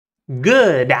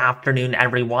Good afternoon,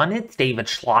 everyone. It's David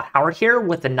Schlotthauer here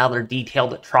with another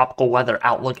detailed tropical weather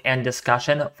outlook and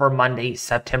discussion for Monday,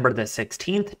 September the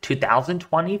 16th,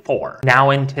 2024. Now,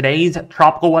 in today's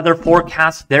tropical weather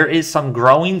forecast, there is some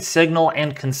growing signal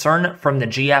and concern from the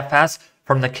GFS,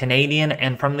 from the Canadian,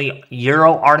 and from the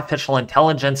Euro artificial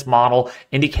intelligence model,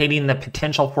 indicating the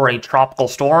potential for a tropical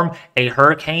storm, a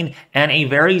hurricane, and a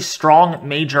very strong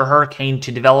major hurricane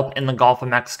to develop in the Gulf of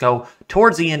Mexico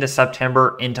towards the end of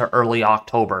September into early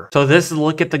October. So this is a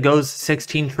look at the GOES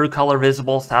 16 True Color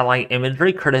Visible Satellite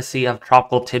Imagery, courtesy of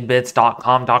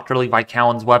tropicaltidbits.com, Dr. Levi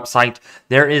Cowan's website.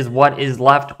 There is what is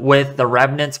left with the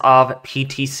remnants of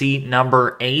PTC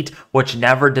number 8, which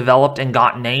never developed and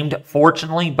got named,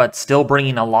 fortunately, but still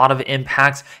bringing a lot of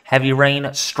impacts: heavy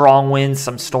rain, strong winds,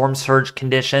 some storm surge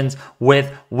conditions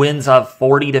with winds of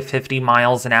 40 to 50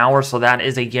 miles an hour. So that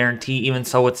is a guarantee. Even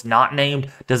so it's not named,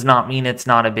 does not mean it's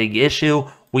not a big issue.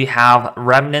 We have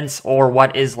remnants, or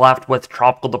what is left, with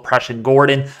Tropical Depression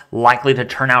Gordon, likely to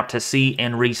turn out to sea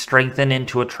and re-strengthen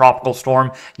into a tropical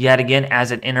storm yet again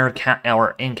as it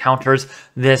encounters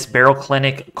this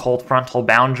baroclinic cold frontal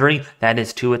boundary that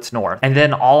is to its north. And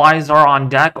then all eyes are on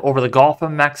deck over the Gulf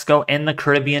of Mexico and the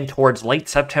Caribbean towards late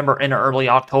September and early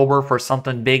October for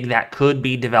something big that could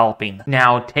be developing.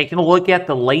 Now, taking a look at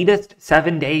the latest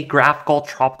 7-day graphical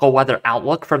tropical weather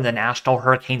outlook from the National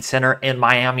Hurricane Center in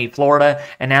Miami, Florida.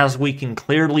 And as we can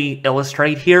clearly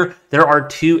illustrate here, there are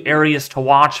two areas to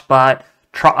watch, but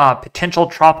potential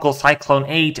tropical cyclone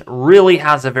 8 really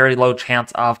has a very low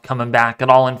chance of coming back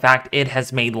at all. In fact, it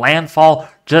has made landfall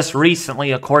just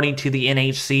recently, according to the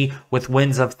NHC, with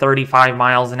winds of 35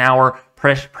 miles an hour,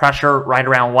 pressure right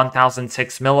around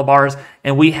 1,006 millibars,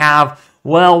 and we have,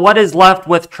 well, what is left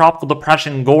with Tropical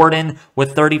Depression Gordon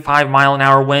with 35 mile an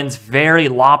hour winds. Very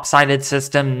lopsided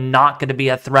system, not going to be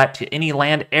a threat to any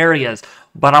land areas.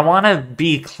 But I want to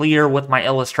be clear with my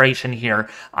illustration here.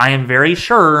 I am very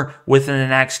sure within the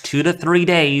next 2 to 3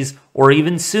 days, or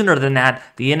even sooner than that,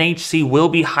 the NHC will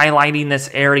be highlighting this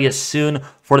area soon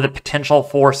for the potential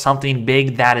for something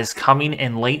big that is coming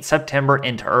in late September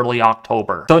into early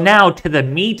October. So now to the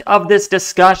meat of this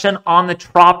discussion on the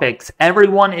tropics.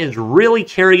 Everyone is really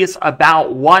curious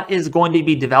about what is going to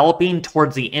be developing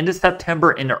towards the end of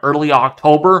September into early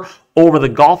October over the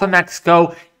Gulf of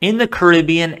Mexico, in the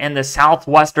Caribbean, and the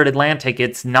southwestern Atlantic.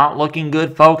 It's not looking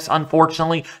good, folks.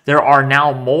 Unfortunately, there are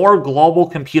now more global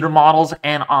computer models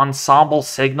and ensemble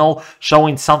signal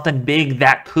showing something big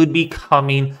that could be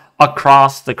coming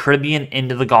across the Caribbean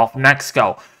into the Gulf of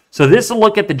Mexico. So this is a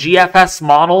look at the GFS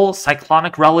model,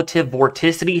 cyclonic relative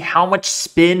vorticity, how much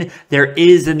spin there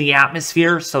is in the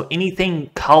atmosphere. So anything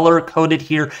color coded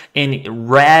here in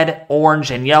red, orange,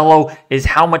 and yellow is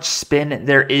how much spin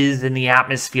there is in the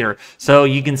atmosphere. So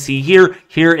you can see here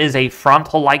is a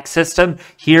frontal-like system.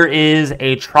 Here is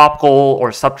a tropical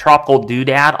or subtropical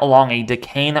doodad along a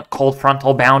decaying cold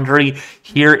frontal boundary.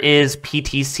 Here is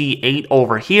PTC 8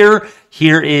 over here.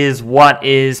 Here is what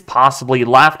is possibly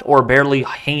left or barely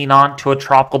hanging on to a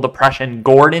Tropical Depression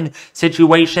Gordon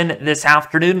situation this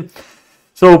afternoon.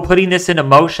 So putting this into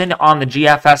motion on the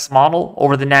GFS model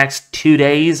over the next 2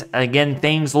 days, again,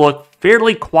 things look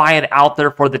fairly quiet out there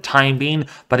for the time being.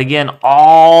 But again,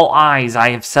 all eyes,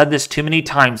 I have said this too many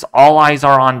times, all eyes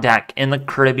are on deck in the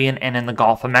Caribbean and in the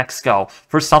Gulf of Mexico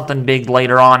for something big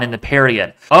later on in the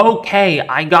period. Okay,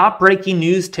 I got breaking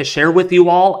news to share with you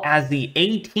all, as the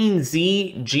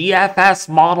 18Z GFS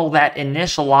model that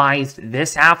initialized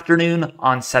this afternoon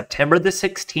on September the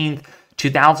 16th,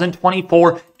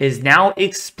 2024 is now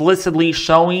explicitly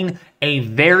showing a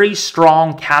very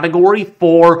strong Category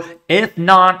 4, if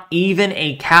not even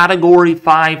a Category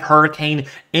 5 hurricane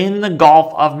in the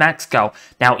Gulf of Mexico.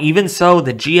 Now, even so,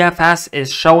 the GFS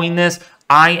is showing this.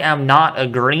 I am not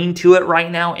agreeing to it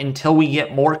right now until we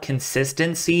get more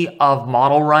consistency of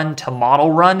model run to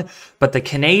model run. But the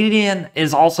Canadian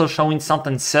is also showing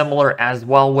something similar as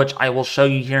well, which I will show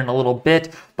you here in a little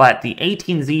bit. But the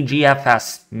 18Z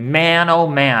GFS, man, oh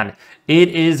man, it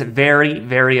is very,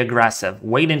 very aggressive.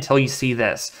 Wait until you see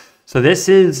this. So this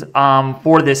is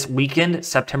for this weekend,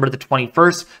 September the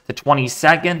 21st, the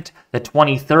 22nd, the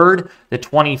 23rd, the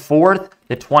 24th,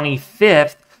 the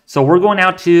 25th. So we're going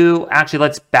out to, actually,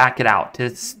 let's back it out to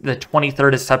the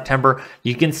 23rd of September.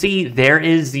 You can see there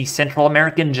is the Central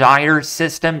American gyre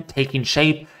system taking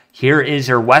shape. Here is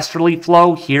your westerly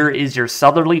flow. Here is your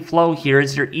southerly flow. Here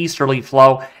is your easterly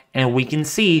flow. And we can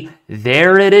see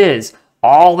there it is.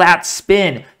 All that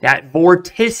spin, that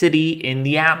vorticity in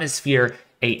the atmosphere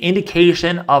an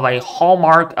indication of a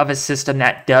hallmark of a system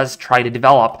that does try to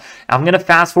develop. I'm going to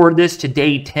fast forward this to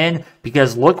day 10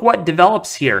 because look what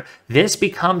develops here. This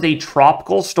becomes a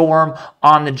tropical storm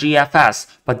on the GFS,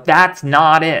 but that's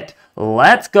not it.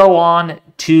 Let's go on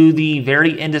to the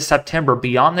very end of September,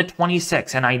 beyond the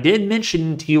 26th. And I did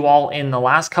mention to you all in the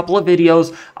last couple of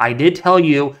videos, I did tell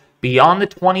you, beyond the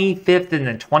 25th and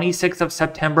the 26th of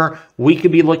September, we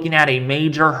could be looking at a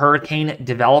major hurricane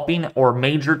developing or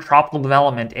major tropical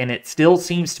development, and it still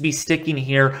seems to be sticking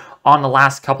here on the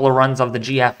last couple of runs of the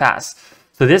GFS.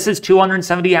 So this is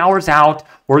 270 hours out.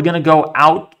 We're going to go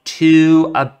out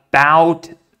to about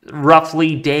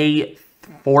roughly day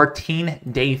 14,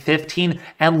 day 15,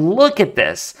 and look at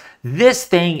this. This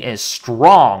thing is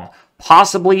strong.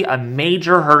 Possibly a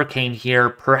major hurricane here,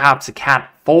 perhaps a Cat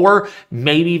 4,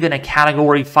 maybe even a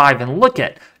Category 5. And look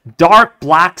at dark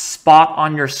black spot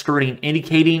on your screen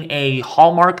indicating a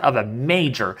hallmark of a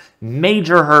major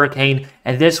hurricane,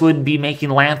 and this would be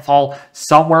making landfall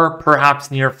somewhere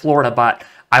perhaps near Florida. But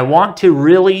I want to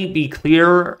really be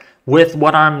clear with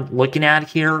what I'm looking at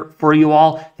here for you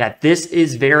all, that this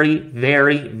is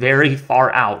very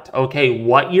far out. Okay,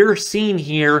 what you're seeing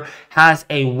here has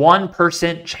a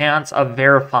 1% chance of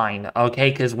verifying,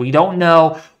 okay, because we don't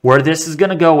know where this is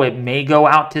going to go. It may go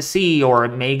out to sea, or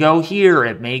it may go here,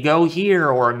 it may go here,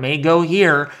 or it may go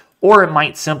here, or it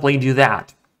might simply do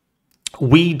that.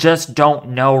 We just don't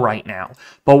know right now.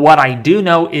 But what I do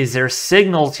know is there's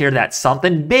signals here that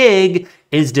something big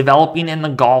is developing in the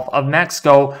Gulf of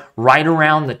Mexico right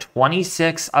around the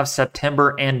 26th of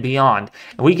September and beyond.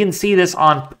 And we can see this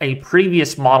on a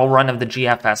previous model run of the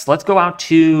GFS. Let's go out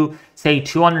to, say,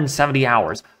 270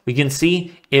 hours. We can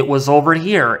see it was over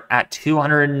here at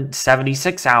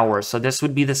 276 hours. So this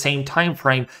would be the same time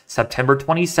frame, September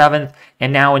 27th.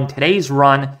 And now in today's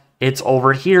run, it's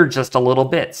over here just a little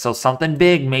bit. So something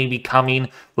big may be coming.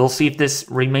 We'll see if this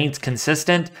remains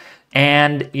consistent.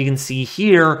 And you can see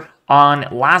here on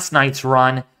last night's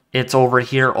run, it's over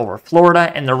here over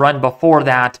Florida. And the run before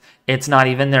that, it's not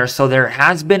even there. So there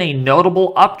has been a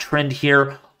notable uptrend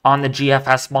here on the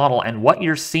GFS model. And what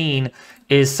you're seeing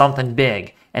is something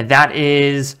big. And that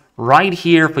is right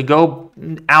here. If we go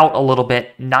out a little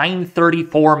bit,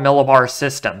 934 millibar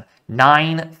system.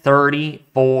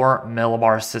 934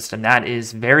 millibar system. That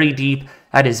is very deep.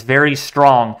 That is very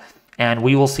strong. And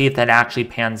we will see if that actually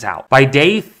pans out. By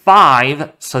day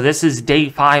 5, so this is day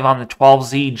 5 on the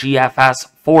 12Z GFS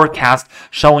forecast,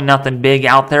 showing nothing big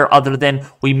out there other than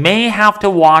we may have to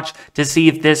watch to see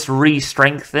if this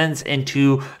re-strengthens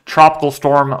into Tropical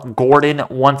Storm Gordon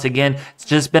once again. It's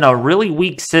just been a really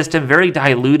weak system, very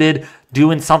diluted,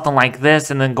 doing something like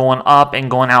this and then going up and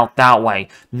going out that way.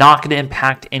 Not going to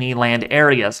impact any land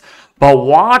areas. But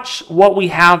watch what we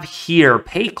have here.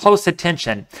 Pay close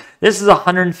attention. This is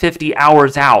 150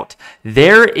 hours out.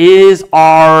 There is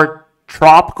our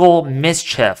tropical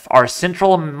mischief, our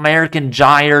Central American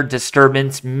gyre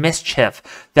disturbance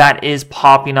mischief that is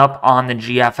popping up on the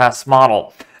GFS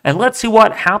model. And let's see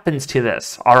what happens to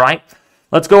this, all right?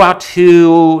 Let's go out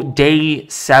to day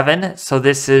 7. So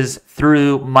this is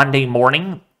through Monday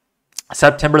morning,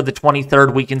 September the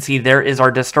 23rd. We can see there is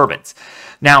our disturbance.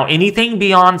 Now, anything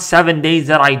beyond 7 days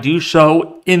that I do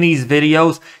show in these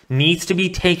videos needs to be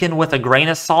taken with a grain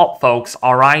of salt, folks,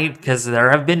 all right? Because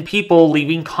there have been people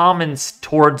leaving comments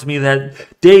towards me that,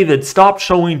 David, stop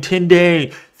showing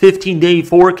 10-day, 15-day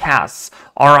forecasts,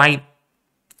 all right?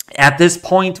 At this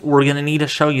point, we're going to need to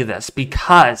show you this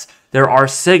because there are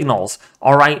signals,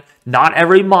 all right? Not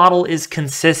every model is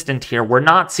consistent here. We're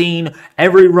not seeing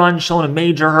every run showing a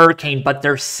major hurricane, but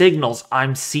there's signals.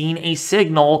 I'm seeing a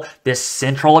signal, this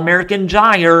Central American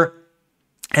gyre,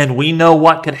 and we know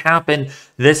what could happen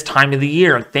this time of the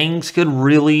year. Things could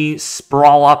really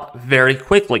sprawl up very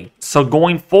quickly. So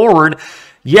going forward,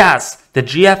 yes, the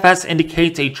GFS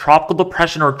indicates a tropical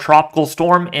depression or tropical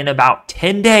storm in about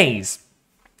 10 days.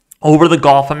 Over the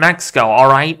Gulf of Mexico, all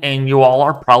right? And you all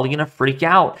are probably going to freak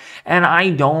out. And I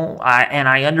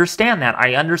understand that.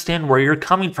 I understand where you're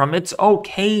coming from. It's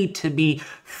okay to be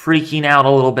freaking out a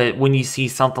little bit when you see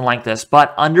something like this.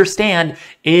 But understand,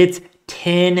 it's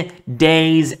 10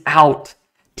 days out.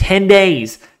 10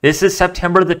 days. This is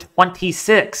September the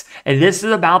 26th. And this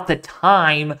is about the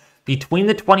time between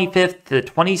the 25th to the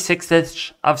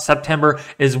 26th of September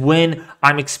is when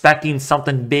I'm expecting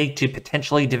something big to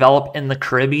potentially develop in the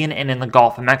Caribbean and in the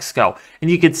Gulf of Mexico.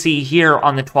 And you can see here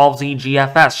on the 12Z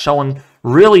GFS showing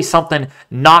really something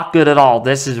not good at all.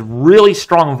 This is really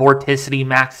strong vorticity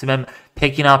maximum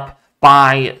picking up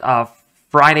by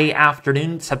Friday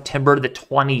afternoon, September the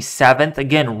 27th.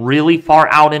 Again, really far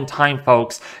out in time,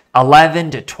 folks.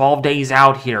 11 to 12 days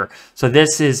out here. So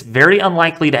this is very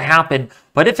unlikely to happen.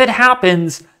 But if it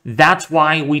happens, that's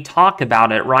why we talk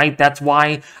about it, right? That's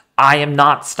why I am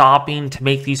not stopping to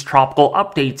make these tropical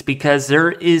updates, because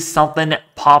there is something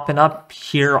popping up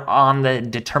here on the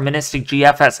deterministic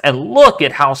GFS. And look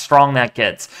at how strong that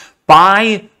gets.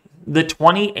 By the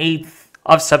 28th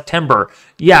of September,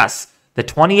 yes, the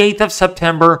 28th of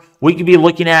September, we could be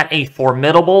looking at a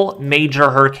formidable major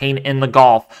hurricane in the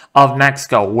Gulf of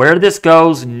Mexico. Where this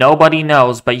goes, nobody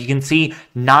knows, but you can see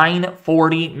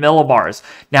 940 millibars.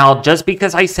 Now, just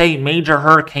because I say major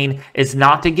hurricane is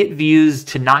not to get views,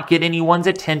 to not get anyone's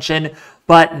attention,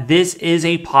 but this is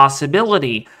a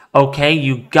possibility. Okay,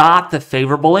 you got the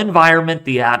favorable environment,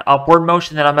 the upward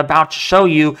motion that I'm about to show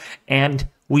you, and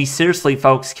we seriously,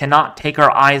 folks, cannot take our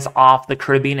eyes off the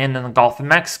Caribbean and in the Gulf of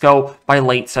Mexico by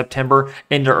late September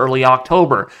into early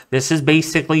October. This is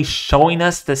basically showing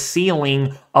us the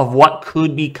ceiling of what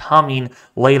could be coming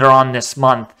later on this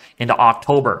month into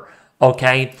October.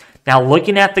 Okay, now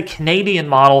looking at the Canadian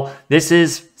model, this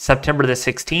is September the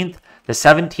 16th, the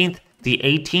 17th, the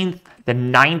 18th, the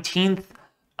 19th,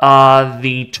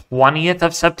 the 20th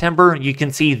of September. You can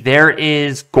see there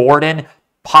is Gordon,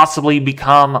 possibly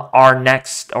become our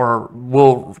next, or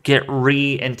will get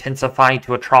re-intensified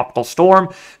to a tropical storm,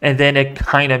 and then it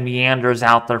kind of meanders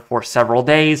out there for several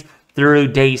days through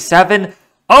day 7.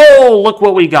 Oh, look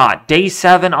what we got. Day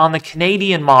 7 on the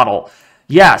Canadian model.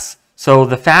 Yes, so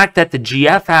the fact that the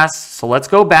GFS, so let's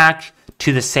go back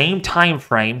to the same time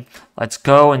frame. Let's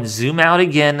go and zoom out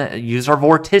again, use our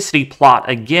vorticity plot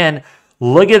again.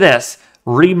 Look at this.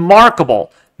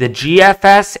 Remarkable. The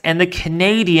GFS and the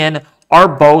Canadian are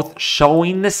both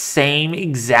showing the same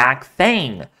exact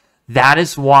thing. That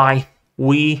is why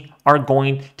we are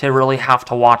going to really have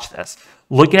to watch this.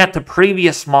 Looking at the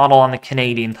previous model on the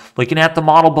Canadian, looking at the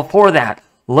model before that,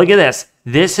 look at this.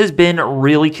 This has been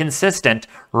really consistent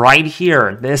right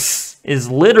here. This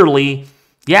is literally,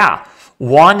 yeah,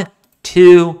 1,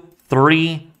 2,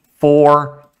 3,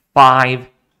 4, 5,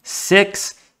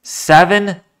 6,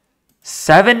 7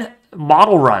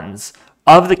 model runs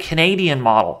of the Canadian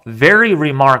model. Very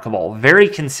remarkable, very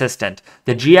consistent.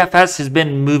 The GFS has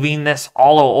been moving this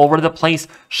all over the place,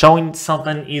 showing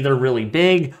something either really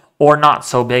big or not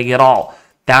so big at all.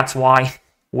 That's why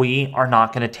we are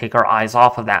not going to take our eyes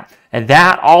off of that. And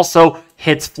that also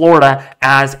hits Florida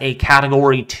as a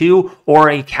Category 2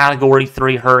 or a Category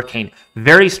 3 hurricane.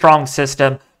 Very strong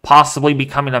system, possibly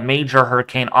becoming a major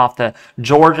hurricane off the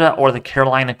Georgia or the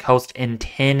Carolina coast in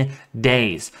 10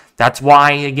 days. That's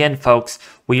why, again, folks,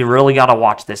 we really got to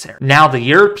watch this area. Now, the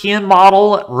European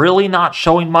model really not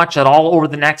showing much at all over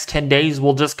the next 10 days.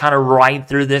 We'll just kind of ride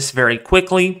through this very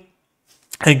quickly.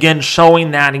 Again,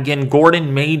 showing that, again,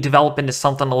 Gordon may develop into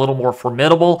something a little more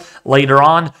formidable later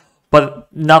on, but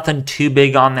nothing too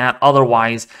big on that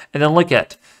otherwise. And then look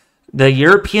at the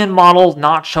European model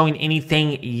not showing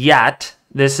anything yet.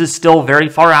 This is still very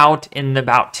far out in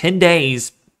about 10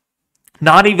 days.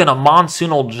 Not even a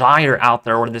monsoonal gyre out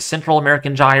there, or the Central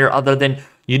American gyre, other than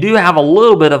you do have a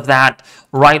little bit of that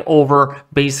right over,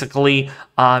 basically,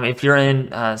 if you're in,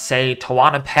 say,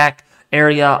 Tehuantepec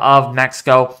area of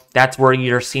Mexico, that's where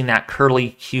you're seeing that curly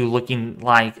Q looking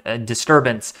like a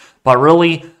disturbance. But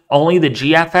really, only the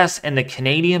GFS and the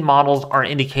Canadian models are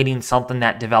indicating something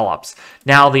that develops.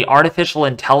 Now, the artificial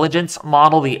intelligence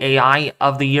model, the AI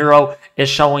of the Euro, is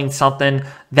showing something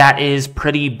that is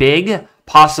pretty big,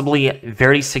 possibly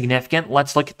very significant.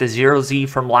 Let's look at the 0Z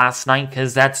from last night,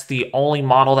 because that's the only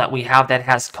model that we have that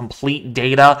has complete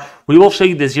data. We will show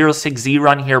you the 06Z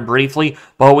run here briefly,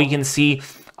 but we can see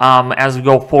as we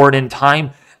go forward in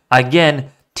time,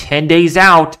 again, 10 days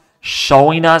out,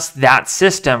 showing us that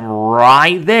system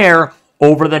right there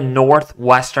over the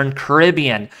northwestern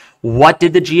Caribbean. What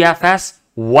did the GFS,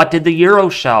 what did the Euro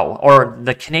show, or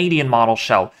the Canadian model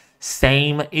show?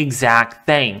 Same exact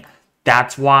thing.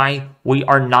 That's why we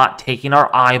are not taking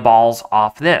our eyeballs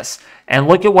off this. And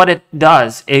look at what it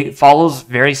does. It follows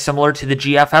very similar to the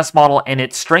GFS model, and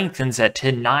it strengthens it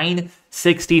to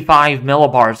 965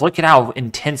 millibars. Look at how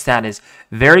intense that is.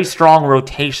 Very strong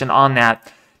rotation on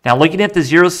that. Now, looking at the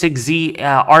 06Z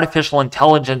artificial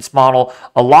intelligence model,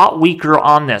 a lot weaker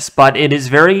on this, but it is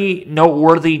very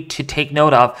noteworthy to take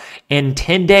note of. In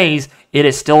 10 days, it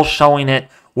is still showing it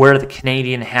where the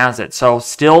Canadian has it. So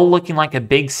still looking like a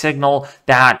big signal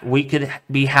that we could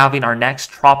be having our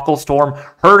next tropical storm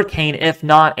hurricane, if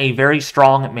not a very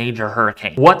strong major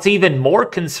hurricane. What's even more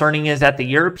concerning is that the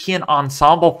European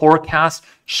ensemble forecast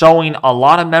showing a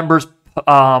lot of members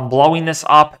blowing this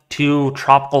up to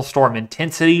tropical storm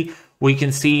intensity. we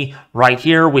can see right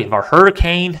here we have a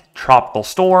hurricane, tropical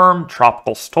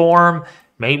storm,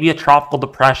 maybe a tropical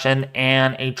depression,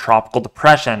 and a tropical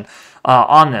depression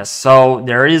on this. So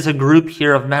there is a group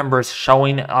here of members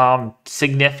showing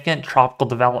significant tropical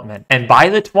development. And by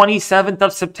the 27th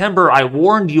of September, I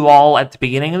warned you all at the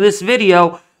beginning of this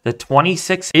video, the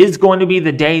 26th is going to be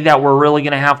the day that we're really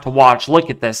going to have to watch. Look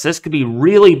at this. This could be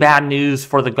really bad news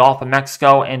for the Gulf of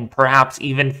Mexico and perhaps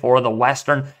even for the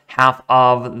western half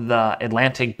of the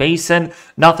Atlantic basin.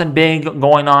 Nothing big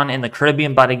going on in the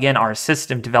Caribbean, but again, our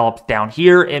system develops down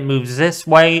here. It moves this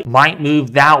way, might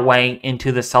move that way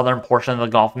into the southern portion of the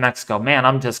Gulf of Mexico. Man,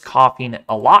 I'm just coughing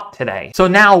a lot today. So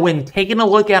now when taking a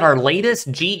look at our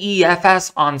latest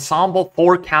GEFS ensemble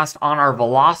forecast on our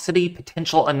velocity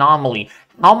potential anomaly,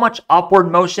 how much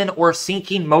upward motion or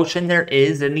sinking motion there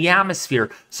is in the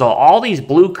atmosphere. So all these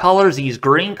blue colors, these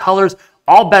green colors,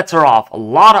 all bets are off. A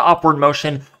lot of upward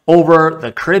motion over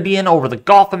the Caribbean, over the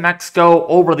Gulf of Mexico,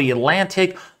 over the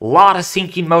Atlantic. A lot of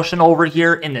sinking motion over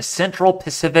here in the Central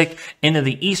Pacific, into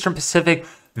the Eastern Pacific.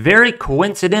 Very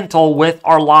coincidental with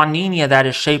our La Nina that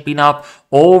is shaping up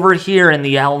over here in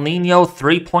the El Nino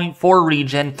 3.4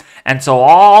 region. And so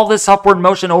all this upward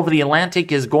motion over the Atlantic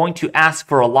is going to ask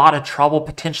for a lot of trouble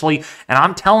potentially. And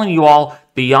I'm telling you all,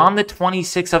 beyond the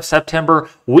 26th of September,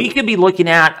 we could be looking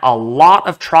at a lot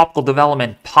of tropical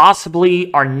development,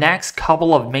 possibly our next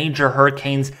couple of major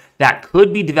hurricanes that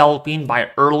could be developing by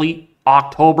early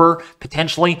October,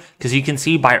 potentially, because you can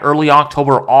see by early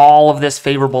October, all of this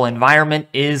favorable environment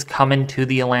is coming to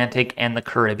the Atlantic and the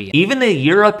Caribbean. Even the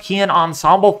European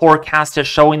ensemble forecast is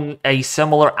showing a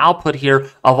similar output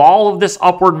here of all of this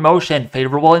upward motion,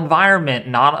 favorable environment,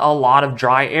 not a lot of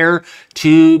dry air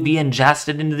to be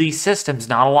ingested into these systems,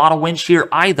 not a lot of wind shear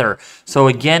either. So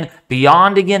again,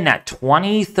 beyond that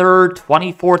 23rd,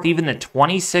 24th, even the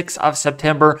 26th of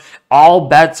September, all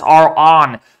bets are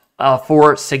on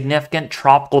for significant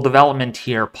tropical development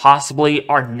here, possibly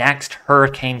our next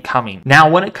hurricane coming. Now,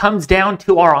 when it comes down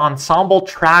to our ensemble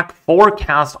track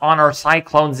forecast on our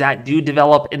cyclones that do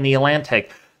develop in the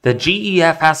Atlantic, the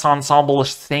GEFS ensemble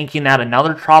is thinking that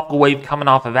another tropical wave coming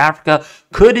off of Africa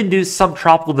could induce some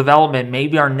tropical development,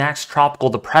 maybe our next tropical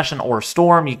depression or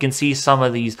storm. You can see some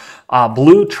of these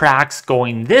blue tracks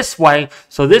going this way,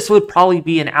 so this would probably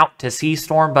be an out-to-sea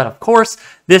storm, but of course,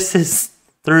 this is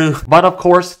through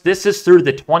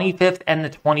the 25th and the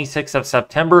 26th of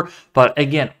September. But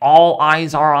again, all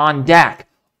eyes are on deck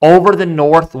over the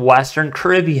northwestern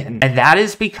Caribbean. And that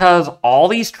is because all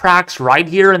these tracks right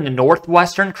here in the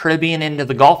northwestern Caribbean into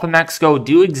the Gulf of Mexico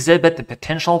do exhibit the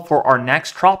potential for our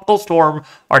next tropical storm,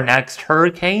 our next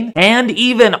hurricane, and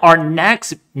even our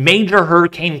next major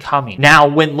hurricane coming. Now,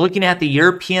 when looking at the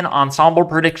European ensemble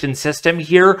prediction system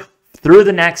here, through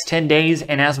the next 10 days,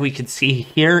 and as we can see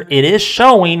here, it is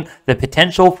showing the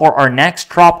potential for our next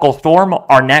tropical storm,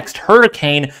 our next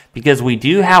hurricane, because we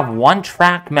do have one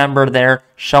track member there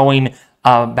showing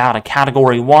about a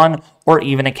Category 1 or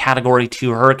even a Category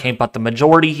 2 hurricane, but the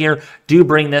majority here do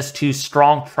bring this to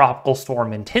strong tropical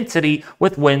storm intensity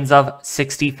with winds of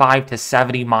 65 to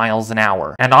 70 miles an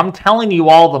hour. And I'm telling you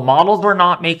all, the models are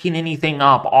not making anything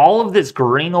up. All of this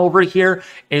green over here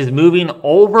is moving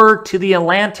over to the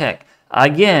Atlantic.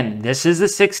 Again, this is the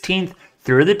 16th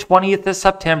through the 20th of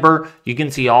September. You can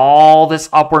see all this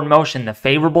upward motion, the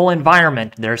favorable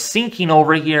environment. They're sinking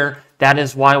over here. That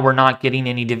is why we're not getting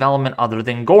any development other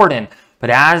than Gordon. But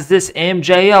as this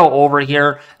MJO over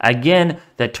here, again,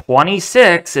 the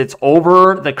 26th, it's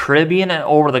over the Caribbean and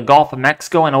over the Gulf of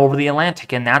Mexico and over the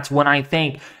Atlantic. And that's when I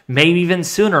think, maybe even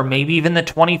sooner, maybe even the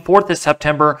 24th of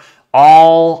September,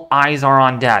 all eyes are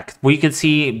on deck. We could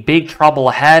see big trouble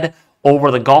ahead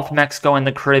over the Gulf of Mexico and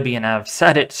the Caribbean. I've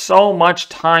said it so much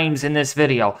times in this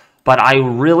video, but I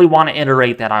really want to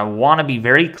iterate that. I want to be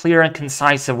very clear and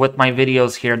concise with my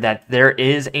videos here that there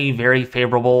is a very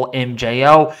favorable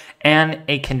MJO and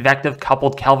a convective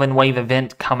coupled Kelvin wave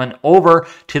event coming over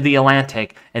to the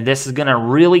Atlantic. And this is going to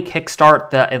really kickstart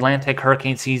the Atlantic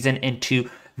hurricane season into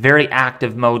very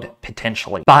active mode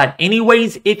potentially. But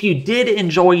anyways, if you did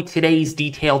enjoy today's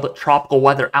detailed tropical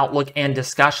weather outlook and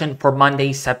discussion for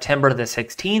Monday, September the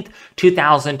 16th,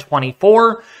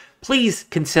 2024, please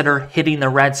consider hitting the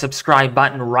red subscribe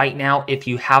button right now if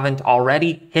you haven't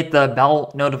already. Hit the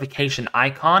bell notification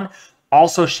icon.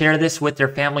 Also share this with your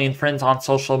family and friends on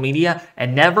social media,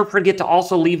 and never forget to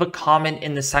also leave a comment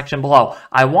in the section below.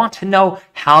 I want to know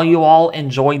how you all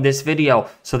enjoyed this video,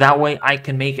 so that way I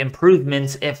can make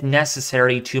improvements if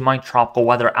necessary to my tropical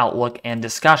weather outlook and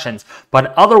discussions.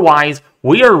 But otherwise,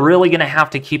 we are really going to have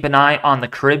to keep an eye on the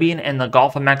Caribbean and the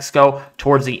Gulf of Mexico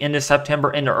towards the end of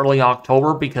September into early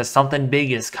October, because something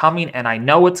big is coming, and I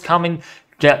know it's coming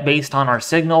based on our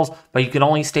signals, but you can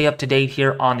only stay up to date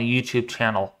here on the YouTube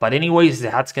channel. But anyways,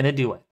 that's going to do it.